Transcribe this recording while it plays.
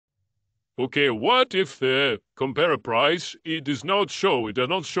Okay, what if the compare price, it does not show, it does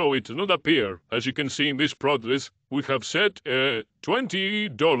not appear. As you can see in this product, we have set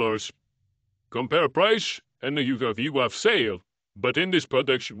 $20 compare price, and you have sale. But in this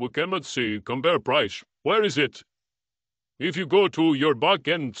product, we cannot see compare price. Where is it? If you go to your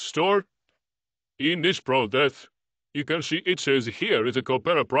backend store, in this product, you can see it says here is a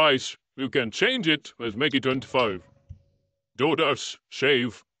compare price. You can change it. Let's make it $25.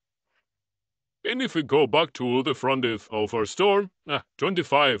 Save. And if we go back to the front of our store,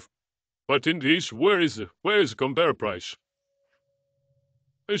 25. But in this, where is the compare price?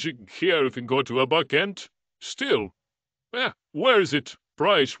 As you here, if you go to a backend, still, where is it?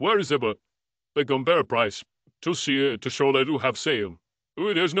 Price? Where is the compare price to see to show that you have sale?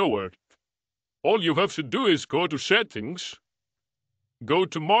 There's nowhere. All you have to do is go to settings, go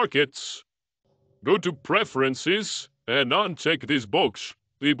to markets, go to preferences, and uncheck this box.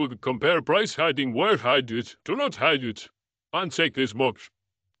 People compare price hiding. Where hide it? Do not hide it. Uncheck this box.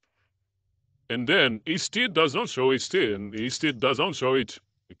 And then it still does not show it still. It still does not show it.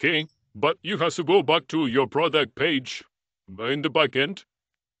 Okay? But you have to go back to your product page in the backend.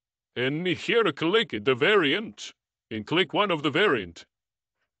 And here click the variant. And click one of the variant.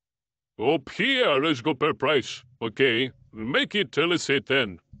 Up here, let's go per price. Okay, make it, let's say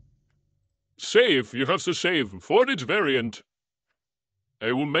 10. Save, you have to save for each variant.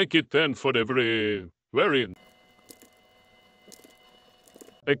 I will make it 10 for every variant.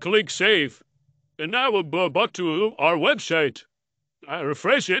 I click save, and now we'll go back to our website. I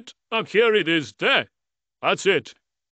refresh it, and here it is there. That's it.